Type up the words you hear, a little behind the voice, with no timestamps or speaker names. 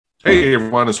Hey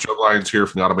everyone, it's Joe Lyons here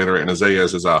from the AUTOHOTKEY, and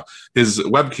Isaias is his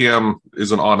webcam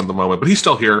isn't on at the moment, but he's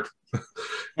still here.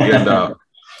 and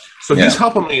so he's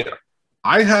helping me.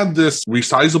 I had this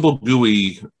resizable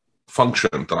GUI function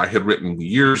that I had written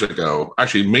years ago.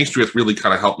 Actually, Maestria really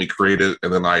kind of helped me create it,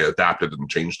 and then I adapted and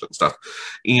changed it and stuff.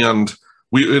 And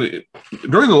we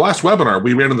during the last webinar,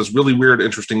 we ran into this really weird,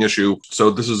 interesting issue.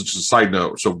 So this is just a side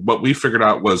note. So what we figured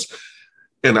out was,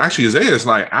 and actually, Isaias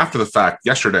and I, after the fact,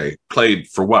 yesterday, played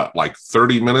for what, like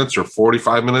 30 minutes or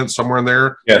 45 minutes, somewhere in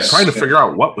there, trying to figure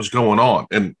out what was going on.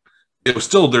 And it was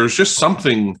still, there's just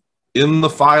something in the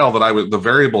file that the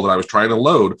variable that I was trying to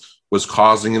load was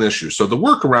causing an issue. So the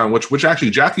workaround, which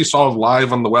actually Jackie solved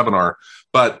live on the webinar,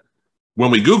 but when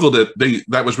we Googled it,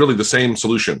 that was really the same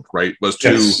solution, right? Was to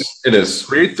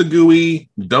create the GUI,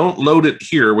 don't load it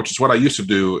here, which is what I used to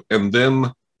do, and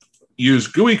then use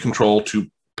GUI control to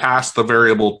pass the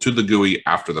variable to the GUI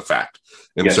after the fact.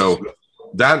 And so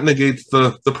that negates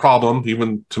the problem.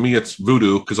 Even to me, it's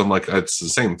voodoo, because I'm like, it's the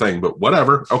same thing, but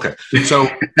whatever. Okay. So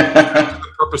the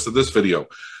purpose of this video.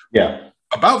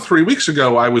 About 3 weeks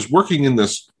ago, I was working in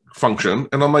this function,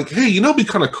 and I'm like, hey, it'd be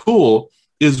kind of cool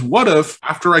is what if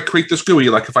after I create this GUI,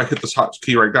 like if I hit this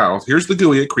hotkey right now, here's the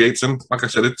GUI it creates, and like I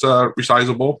said, it's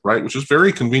resizable, right? Which is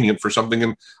very convenient for something,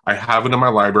 and I have it in my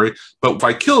library. But if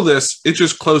I kill this, it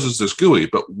just closes this GUI.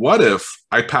 But what if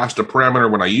I passed a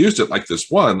parameter when I used it, like this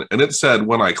one, and it said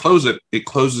when I close it, it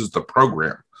closes the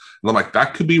program? And I'm like,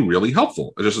 that could be really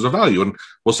helpful just as a value. And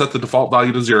we'll set the default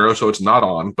value to 0, so it's not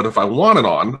on. But if I want it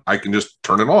on, I can just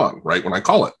turn it on, right, when I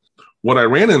call it. What I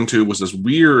ran into was this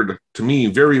weird, to me,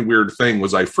 very weird thing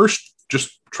was I first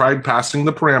just tried passing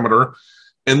the parameter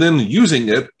and then using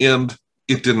it, and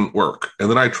it didn't work. And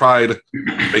then I tried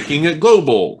making it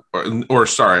global, or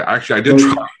sorry, actually I did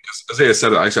try, as Isaiah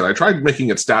said it, I tried making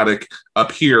it static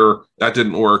up here, that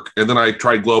didn't work. And then I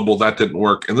tried global, that didn't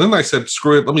work. And then I said,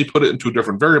 screw it, let me put it into a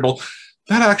different variable.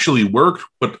 That actually worked,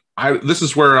 but this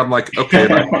is where I'm like, okay,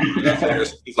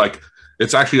 it's like,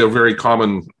 it's actually a very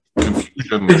common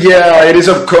confusion. Yeah, it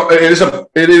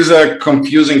is a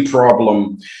confusing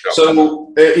problem.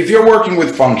 So if you're working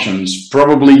with functions,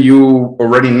 probably you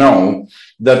already know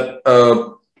that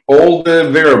all the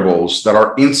variables that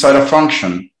are inside a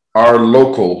function are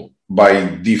local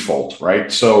by default, right?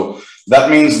 So that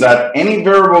means that any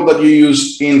variable that you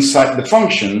use inside the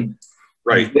function,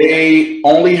 they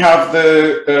only have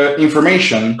the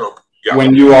information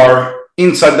when you are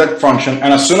inside that function,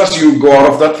 and as soon as you go out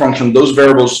of that function, those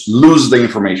variables lose the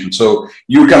information, so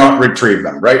you cannot retrieve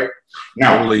them, right?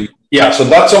 Now, so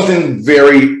that's something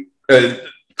very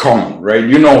common, right?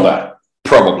 You know that,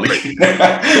 probably.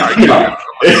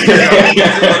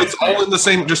 It's all in the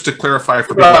same, just to clarify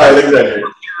for people, here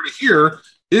to here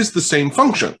is the same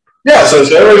function. Yeah, so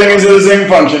everything is the same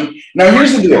function. Now,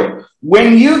 here's the deal.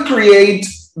 When you create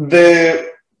the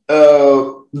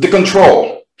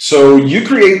control, so you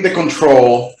create the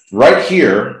control right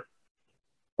here,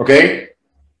 okay?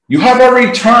 You have a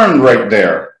return right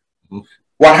there.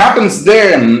 What happens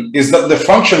then is that the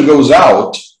function goes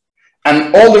out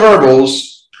and all the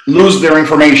variables lose their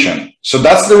information. So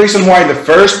that's the reason why the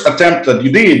first attempt that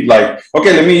you did, like,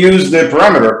 okay, let me use the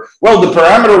parameter. Well, the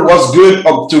parameter was good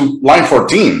up to line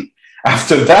 14.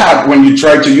 After that, when you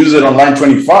try to use it on line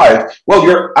 25, well,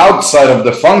 you're outside of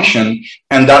the function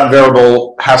and that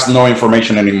variable has no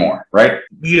information anymore, right?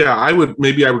 Yeah,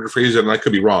 maybe I would rephrase it, and I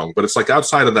could be wrong, but it's like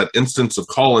outside of that instance of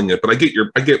calling it, but I get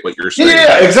what you're saying.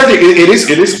 Yeah, exactly. It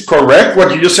is correct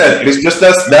what you just said. It is just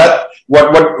that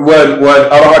what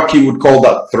AUTOHOTKEY would call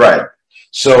that thread.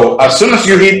 So as soon as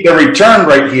you hit the return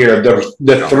right here,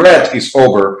 the thread is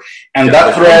over, and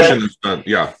that thread is done.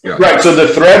 Right. So the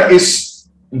thread is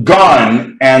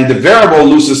gone and the variable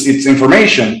loses its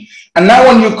information, and now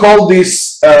when you call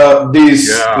this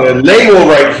label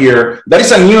right here, that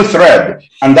is a new thread,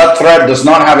 and that thread does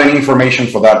not have any information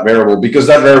for that variable because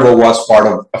that variable was part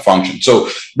of a function. So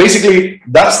basically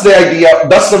that's the idea,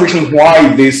 that's the reason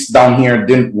why this down here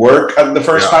didn't work at the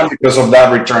first time, because of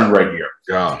that return right here.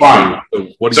 Fine.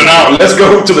 So now let's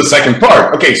go to the second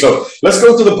part. Okay, so let's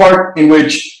go to the part in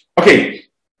which, okay,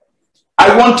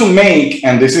 I want to make,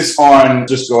 and this is on,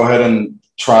 just go ahead and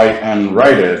try and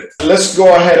write it. Let's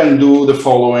go ahead and do the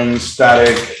following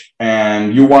static,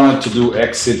 and you wanted to do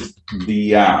exit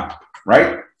the app,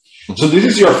 right? So this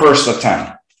is your first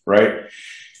attempt, right?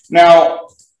 Now,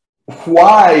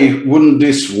 why wouldn't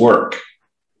this work?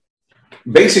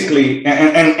 Basically,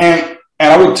 and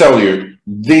I will tell you,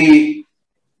 the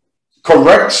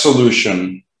correct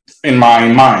solution in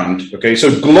my mind, okay,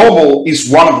 so global is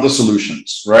one of the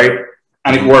solutions, right?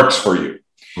 And it works for you.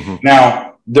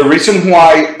 Now, the reason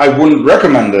why I wouldn't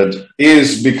recommend it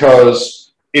is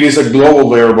because it is a global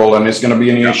variable and it's going to be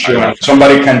an issue. And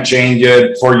somebody can change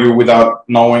it for you without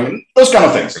knowing, those kind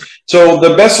of things. So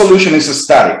the best solution is a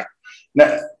static.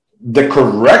 Now, the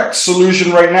correct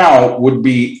solution right now would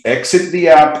be exit the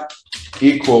app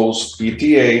equals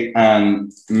ETA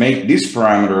and make this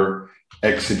parameter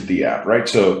exit the app, right?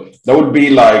 So that would be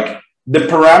like the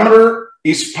parameter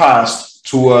is passed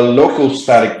to a local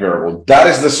static variable. That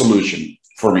is the solution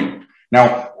for me.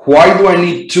 Now, why do I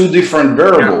need two different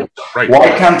variables? Yeah, right. Why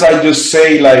can't I just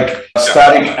say like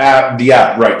static app, the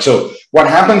app, right? So what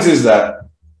happens is that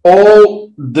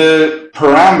all the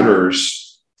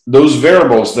parameters, those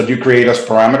variables that you create as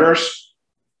parameters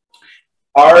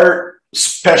are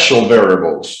special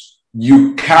variables.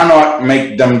 You cannot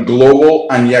make them global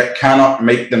and yet cannot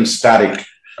make them static.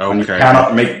 Okay. You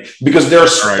cannot make, because they're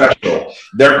special. Right.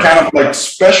 They're kind of like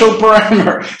special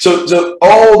parameter. So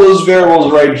all those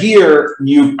variables right here,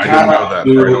 you cannot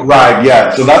do right.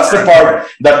 Yeah. So that's the part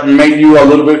that made you a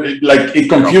little bit like it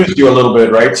confused you a little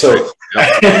bit, right? So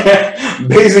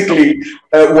basically,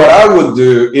 what I would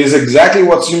do is exactly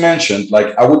what you mentioned.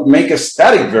 Like I would make a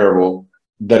static variable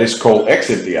that is called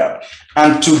exit the app,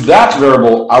 and to that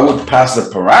variable, I would pass the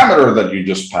parameter that you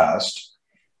just passed.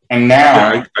 And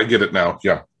now I get it now.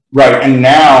 Yeah. Right. And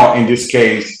now in this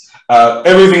case,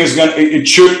 everything is going to, it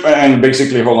should, and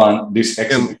basically, hold on, this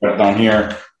exit down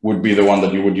here would be the one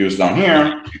that you would use down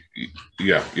here.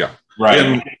 Yeah. Yeah.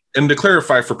 Right. And to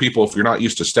clarify for people, if you're not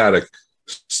used to static,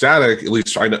 at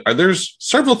least I know, there's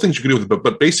several things you can do with it,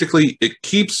 but basically it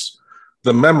keeps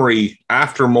the memory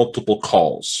after multiple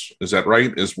calls. Is that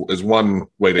right? Is one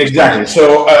way to explain it.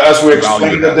 So as we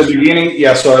explained at the beginning,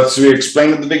 so as we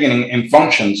explained at the beginning in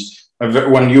functions,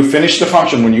 when you finish the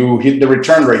function, when you hit the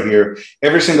return right here,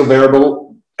 every single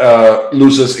variable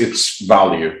loses its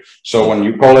value. So when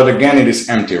you call it again, it is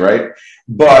empty, right?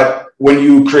 But when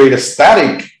you create a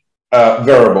static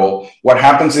variable, what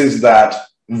happens is that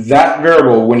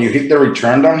variable, when you hit the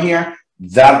return down here,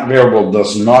 that variable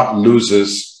does not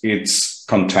loses its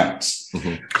contents.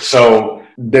 Mm-hmm. So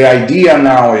the idea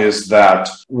now is that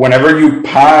whenever you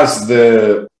pass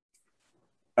the,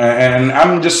 and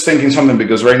I'm just thinking something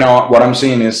because right now what I'm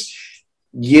seeing is,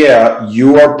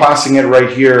 you are passing it right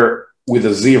here with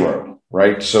a 0,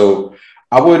 right? So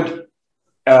I would,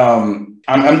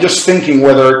 I'm just thinking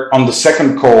whether on the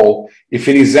second call, if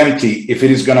it is empty, if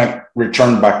it is going to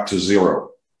return back to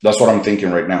 0. That's what I'm thinking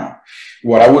right now.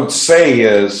 What I would say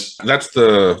is that's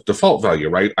the default value,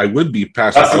 right? I would be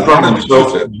passing. That's the problem.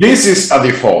 So this is a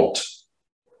default.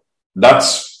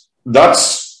 That's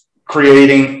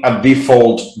creating a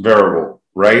default variable,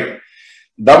 right?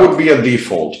 That would be a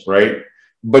default, right?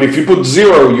 But if you put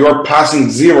 0, you're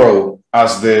passing 0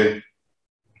 as the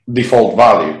default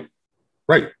value.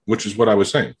 Right, which is what I was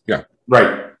saying. Yeah.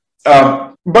 Right.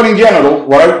 But in general,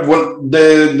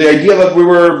 the idea that we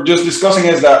were just discussing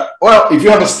is that, well, if you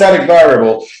have a static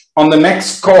variable, on the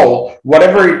next call,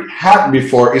 whatever it had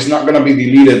before is not going to be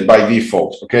deleted by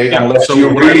default, okay? Yeah, unless you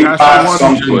really pass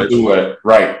something to it.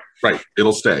 Right. Right.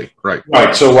 It'll stay. Right.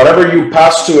 Right. So whatever you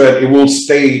pass to it, it will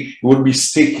stay. It would be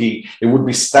sticky. It would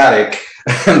be static.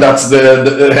 And that's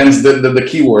hence the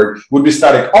keyword would be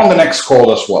static on the next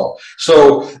call as well.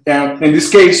 So in this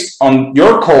case, on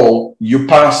your call, you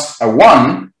pass a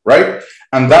 1, right?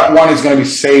 And that 1 is going to be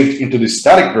saved into the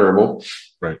static variable.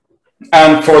 Right.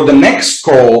 And for the next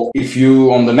call, if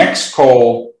you on the next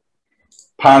call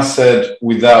pass it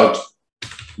without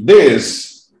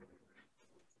this,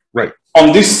 right.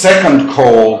 On this second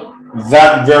call,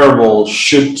 that variable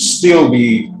should still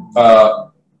be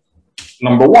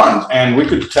number 1, and we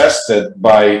could test it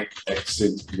by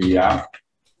exit the app.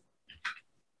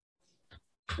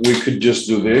 We could just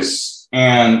do this,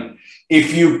 and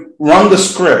if you run the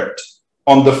script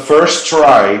on the first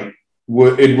try,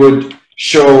 it would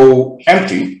show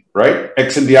empty, right?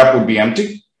 Exit the app would be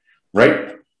empty,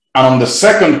 right? And on the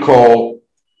second call,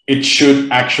 it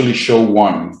should actually show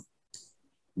 1.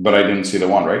 But I didn't see the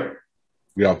 1, right?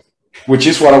 Yeah. Which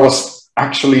is what I was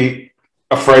actually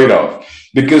afraid of.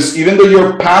 Because even though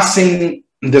you're passing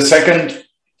the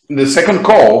second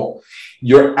call,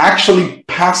 you're actually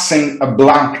passing a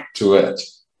blank to it.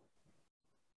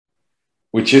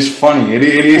 Which is funny. It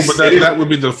is. But that would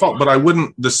be the default. But I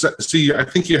wouldn't see. I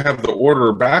think you have the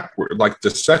order backward. Like the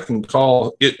second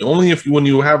call, only when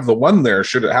you have the 1 there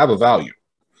should it have a value.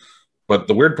 But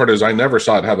the weird part is I never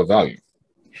saw it have a value.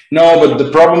 No, but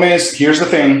the problem is, here's the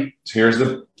thing.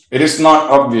 It is not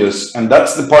obvious. And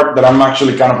that's the part that I'm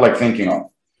actually kind of like thinking of.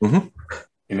 Mm-hmm.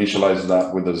 Initialize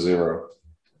that with a 0.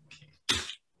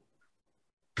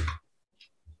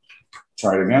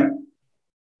 Try it again.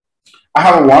 I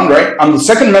have a 1, right? On the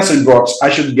second message box, I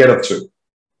should get a 2.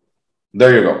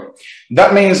 There you go.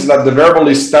 That means that the variable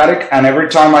is static, and every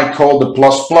time I call the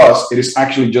plus plus, it is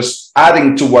actually just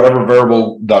adding to whatever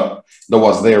variable that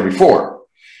was there before.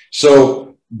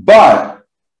 So, but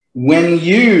when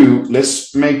you,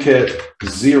 let's make it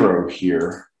 0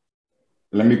 here.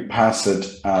 Let me pass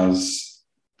it as,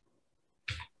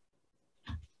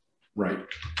 right.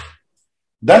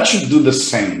 That should do the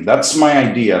same. That's my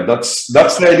idea. That's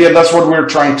the idea. That's what we're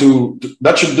trying to,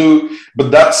 that should do,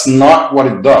 but that's not what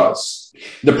it does.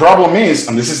 The problem is,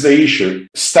 and this is the issue,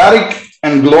 static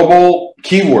and global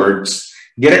keywords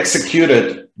get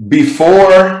executed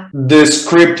before the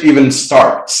script even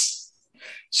starts.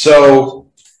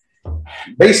 So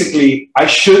basically, I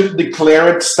should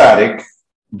declare it static,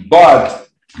 but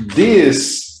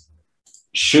this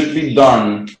should be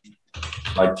done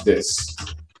like this.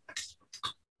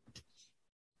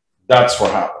 That's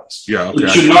what happens. Yeah, okay. It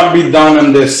should not be done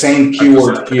in the same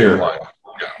keyword here. Yeah.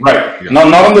 Right. Yeah. No,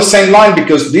 not on the same line,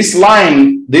 because this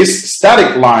line, this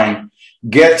static line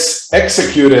gets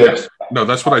executed. No,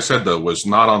 that's what I said, though, was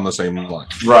not on the same line.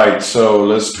 Right. So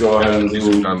let's go ahead and These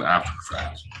are done after the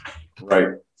fact. Right.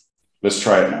 Let's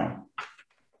try it now.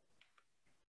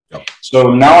 Yep.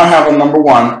 So now I have a number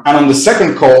 1, and on the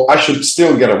second call, I should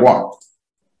still get a 1.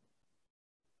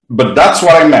 But that's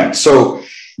what I meant. So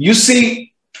you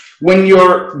see, when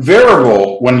your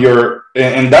variable,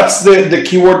 and that's the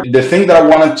keyword, the thing that I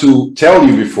wanted to tell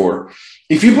you before.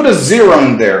 If you put a 0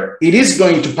 in there, it is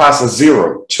going to pass a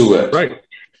 0 to it. Right.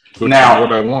 Which now, is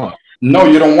what I want. No,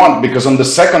 you don't want, because on the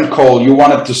second call, you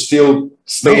want it to still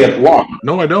stay at 1.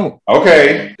 No, I don't.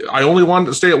 Okay. I only want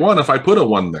it to stay at 1 if I put a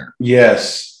 1 there.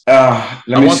 Yes. I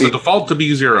want the default to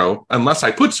be 0. Unless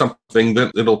I put something,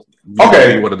 then it'll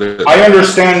be what it is. I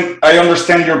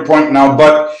understand your point now,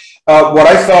 but what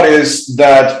I thought is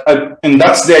that, and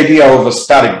that's the idea of a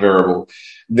static variable.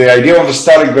 The idea of a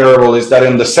static variable is that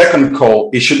in the second call,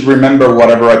 it should remember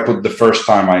whatever I put the first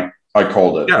time I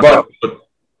called it. Yeah, but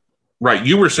right,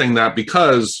 you were saying that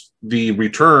because the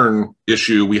return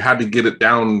issue, we had to get it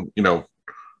down, on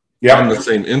the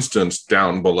same instance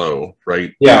down below,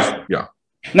 right? Yeah. Yeah.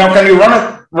 Now, can you run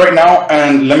it right now?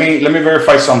 And let me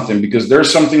verify something, because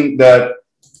there's something that,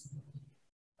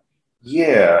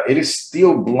 yeah, it is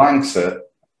still blank set.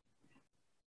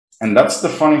 And that's the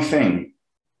funny thing.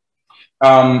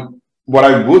 What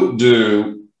I would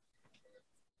do,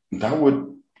 that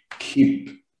would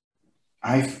keep,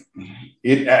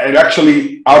 it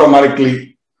actually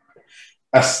automatically,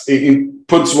 it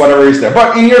puts whatever is there.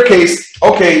 But in your case,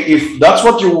 okay, if that's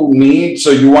what you need,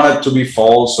 so you want it to be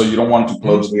false, so you don't want to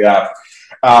close the app,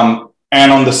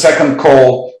 and on the second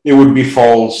call, it would be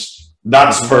false,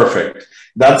 that's perfect.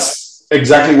 That's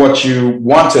exactly what you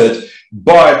wanted.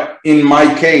 But in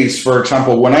my case, for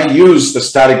example, when I use the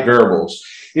static variables,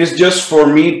 it's just for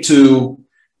me to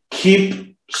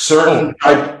keep certain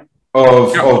type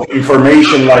of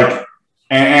information, like,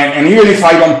 and even if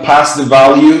I don't pass the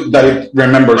value, that it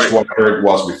remembers whatever it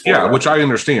was before. Yeah, which I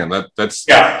understand. That's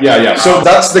yeah. So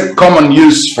that's the common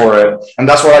use for it, and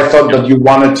that's what I thought that you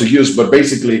wanted to use. But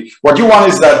basically, what you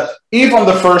want is that if on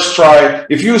the first try,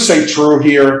 if you say true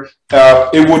here,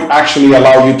 it would actually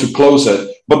allow you to close it.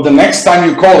 But the next time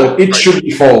you call it, it should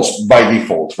be false by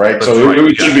default, right? That's so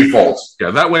it should be false.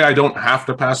 Yeah, that way I don't have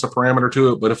to pass a parameter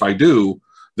to it. But if I do,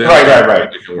 then right.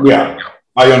 Yeah.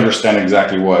 I understand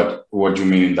exactly what you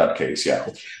mean in that case, yeah.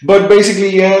 But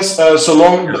basically, yes, so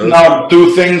long, now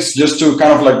 2 things just to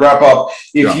kind of like wrap up.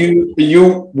 If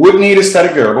you would need a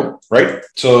static variable, right?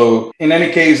 So in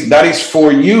any case, that is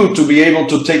for you to be able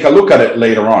to take a look at it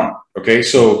later on, okay?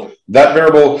 So that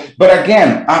variable, but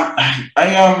again, I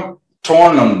am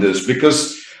torn on this,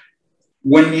 because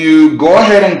when you go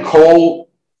ahead and call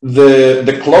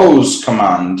the close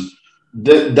command,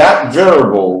 that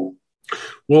variable,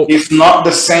 it's not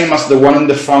the same as the one in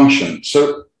the function.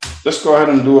 So let's go ahead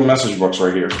and do a message box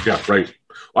right here. Yeah, right.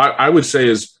 I would say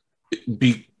is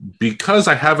because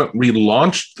I haven't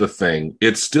relaunched the thing,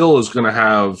 it still is going to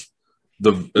have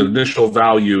the initial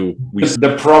value.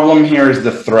 The problem here is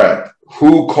the thread.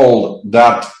 Who called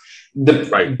that?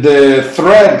 The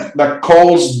thread that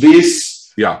calls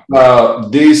this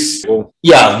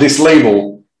this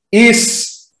label is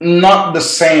not the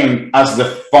same as the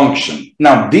function.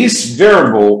 Now, this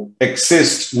variable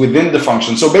exists within the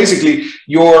function. So basically,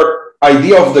 your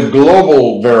idea of the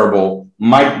global variable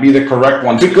might be the correct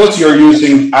one, because you're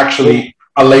using actually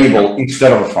a label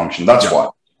instead of a function. That's why.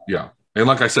 Yeah. And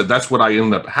like I said, that's what I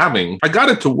ended up having. I got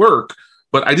it to work,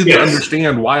 but I didn't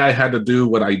understand why I had to do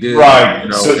what I did.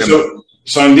 Right.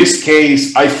 So in this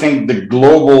case, I think the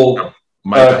global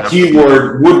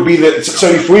keyword would be the, so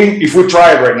if we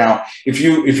try it right now, if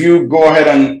you go ahead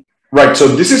and, right, so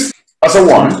this is as a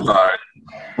 1.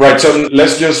 Right, so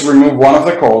let's just remove one of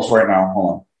the calls right now.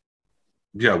 Hold on.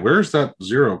 Yeah, where's that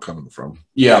 0 coming from?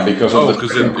 Yeah, because of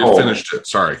because it finished it.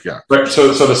 Sorry, yeah. Right,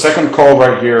 so the second call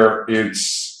right here,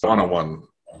 it's 101.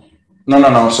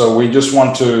 No. So we just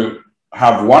want to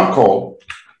have one call.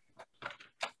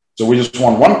 So we just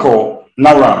want one call,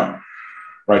 now run it.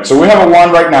 Right, so we have a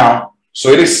 1 right now. So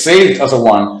it is saved as a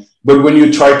 1, but when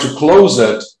you try to close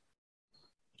it,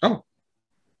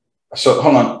 so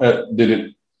hold on, did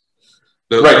it?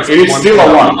 Right, it is still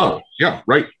a 1. Oh, yeah,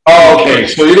 right. Oh, okay,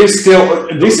 so it is still,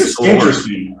 this is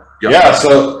interesting. Yeah,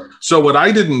 so what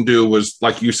I didn't do was,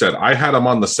 like you said, I had them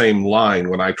on the same line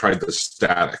when I tried the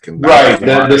static. And right,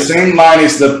 the same line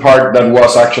is the part that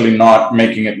was actually not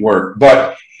making it work.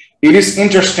 But it is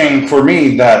interesting for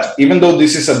me that even though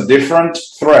this is a different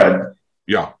thread,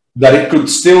 that it could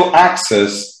still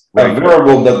access a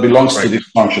variable that belongs to this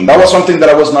function. That was something that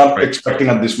I was not expecting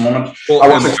at this moment. Well, I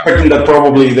was expecting that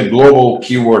probably the global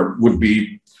keyword would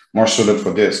be more suited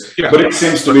for this. But it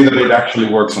seems to be that it actually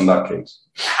works in that case.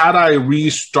 Had I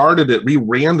restarted it,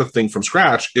 reran the thing from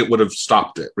scratch, it would have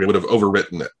stopped it. It would have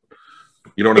overwritten it.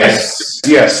 You know what I mean?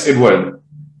 Yes, it would.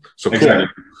 So cool.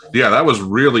 Yeah, that was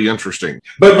really interesting.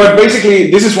 But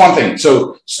basically, this is one thing.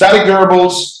 So static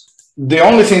variables, the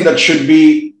only thing that should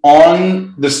be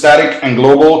on the static and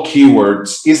global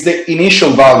keywords is the initial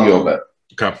value of it.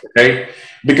 Okay?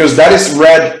 Because that is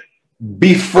read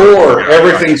before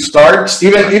everything starts,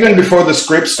 even before the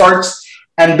script starts.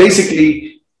 And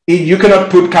basically, you cannot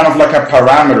put kind of like a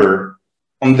parameter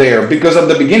on there because at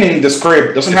the beginning, the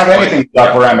script doesn't have anything to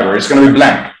that parameter. It's going to be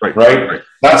blank, right?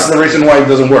 That's the reason why it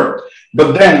doesn't work.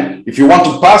 But then if you want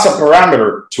to pass a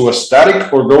parameter to a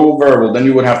static or global variable, then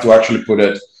you would have to actually put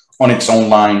it on its own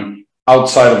line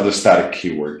outside of the static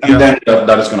keyword. And then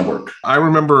that is going to work. I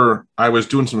remember I was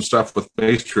doing some stuff with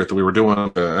Maestria that we were doing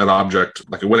an object,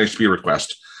 like a WinHTTP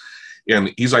request.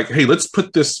 And he's like, hey, let's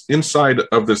put this inside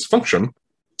of this function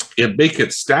and make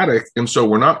it static. And so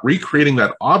we're not recreating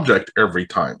that object every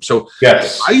time. So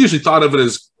I usually thought of it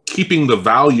as keeping the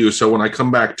value. So when I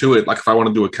come back to it, like if I want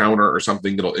to do a counter or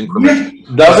something, it'll increment.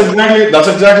 That's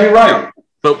exactly right.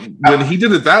 But when he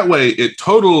did it that way,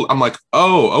 I'm like,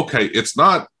 oh, okay. It's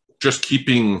not just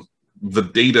keeping the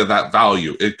data, that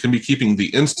value. It can be keeping the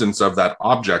instance of that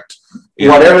object.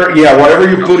 Whatever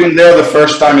you put in there the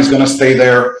first time is going to stay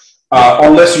there.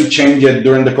 Unless you change it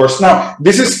during the course. Now,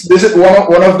 this is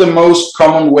one of the most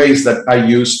common ways that I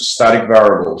use static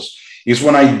variables is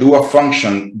when I do a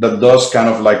function that does kind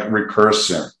of like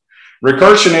recursion.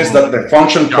 Recursion is that the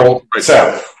function calls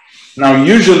itself. Now,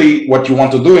 usually what you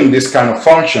want to do in this kind of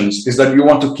functions is that you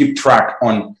want to keep track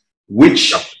on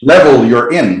which level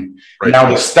you're in. Now,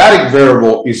 the static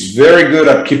variable is very good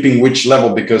at keeping which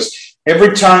level because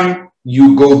every time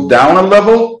you go down a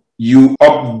level, you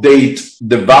update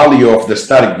the value of the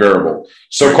static variable.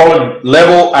 So call it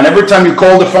level, and every time you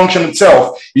call the function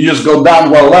itself, you just go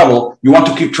down one level. You want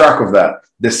to keep track of that.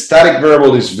 The static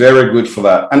variable is very good for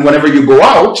that. And whenever you go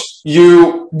out,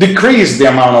 you decrease the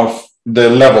amount of the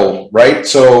level, right?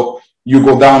 So you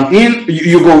go down in,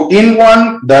 you go in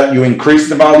one, that you increase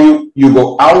the value. You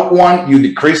go out one, you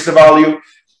decrease the value.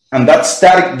 And that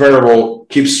static variable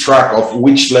keeps track of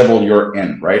which level you're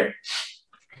in, right?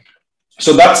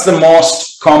 So that's the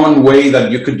most common way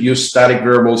that you could use static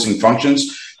variables in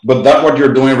functions. But that what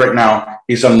you're doing right now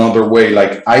is another way.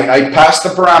 Like I passed the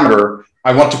parameter.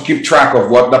 I want to keep track of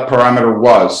what that parameter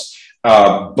was.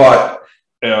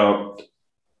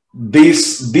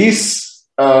 This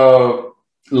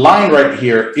line right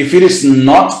here, if it is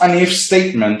not an if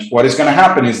statement, what is going to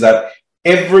happen is that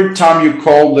every time you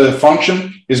call the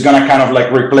function, it's going to kind of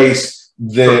like replace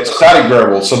the static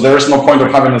variable. So there is no point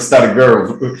of having a static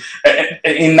variable.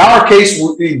 In our case,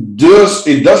 it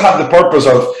does have the purpose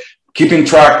of keeping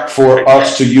track for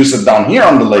us to use it down here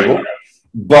on the label.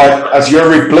 But as you're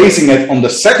replacing it on the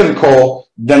second call,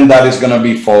 then that is going to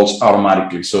be false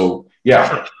automatically. So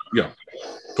yeah. Yeah.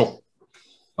 Cool.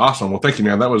 Awesome. Well, thank you,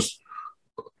 man. That was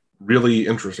really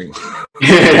interesting.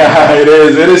 Yeah, it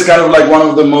is. It is kind of like one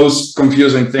of the most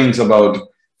confusing things about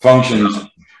functions.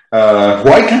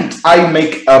 Why can't I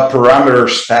make a parameter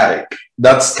static?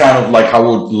 That's kind of like how I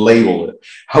would label it.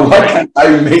 Why can't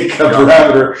I make a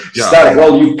parameter static?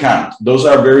 Well, you can't. Those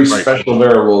are very special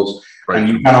variables, and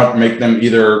you cannot make them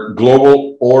either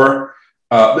global or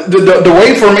the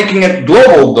way for making it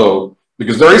global, though,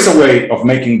 because there is a way of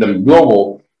making them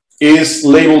global, is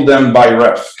label them by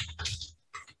ref.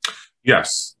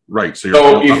 Yes, right.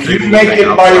 So if you make it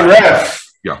by ref,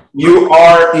 you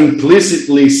are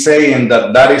implicitly saying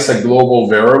that that is a global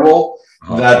variable,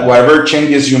 that whatever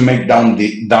changes you make down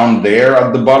there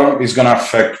at the bottom is going to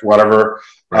affect whatever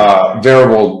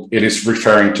variable, it is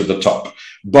referring to the top.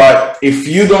 But if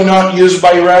you do not use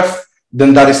by ref,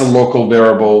 then that is a local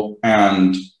variable,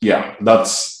 and yeah,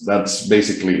 that's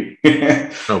basically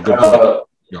yeah.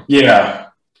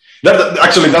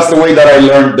 Actually, that's the way that I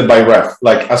learned the by ref.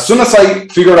 Like, as soon as I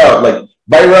figured out like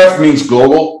by ref means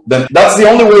global, then that's the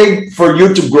only way for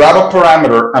you to grab a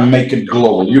parameter and make it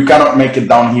global. You cannot make it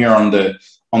down here on the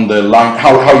line.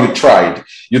 How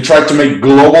you tried to make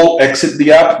global exit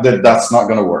the app. That's not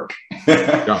going to work.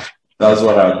 Yeah, that's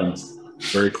what happens.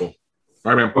 Very cool.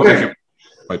 All right, man. Okay. Thank you.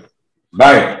 Bye.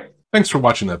 Bye. Thanks for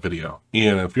watching that video.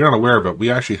 And if you're not aware of it,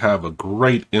 we actually have a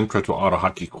great intro to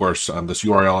AUTOHOTKEY course on this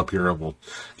URL up here. We'll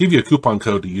give you a coupon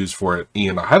code to use for it.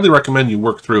 And I highly recommend you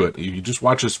work through it. If you just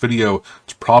watch this video,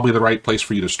 it's probably the right place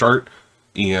for you to start.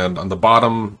 And on the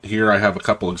bottom here, I have a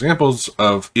couple examples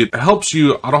of it helps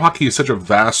you. AUTOHOTKEY is such a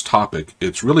vast topic.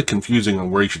 It's really confusing on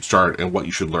where you should start and what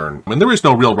you should learn. I mean, there is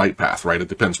no real right path, right? It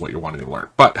depends what you're wanting to learn.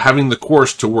 But having the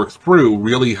course to work through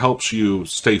really helps you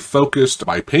stay focused.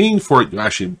 By paying for it,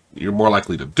 you're more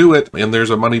likely to do it. And there's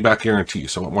a money back guarantee.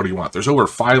 So what more do you want? There's over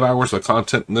 5 hours of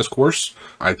content in this course.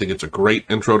 I think it's a great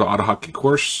intro to AUTOHOTKEY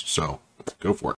course. So go for it.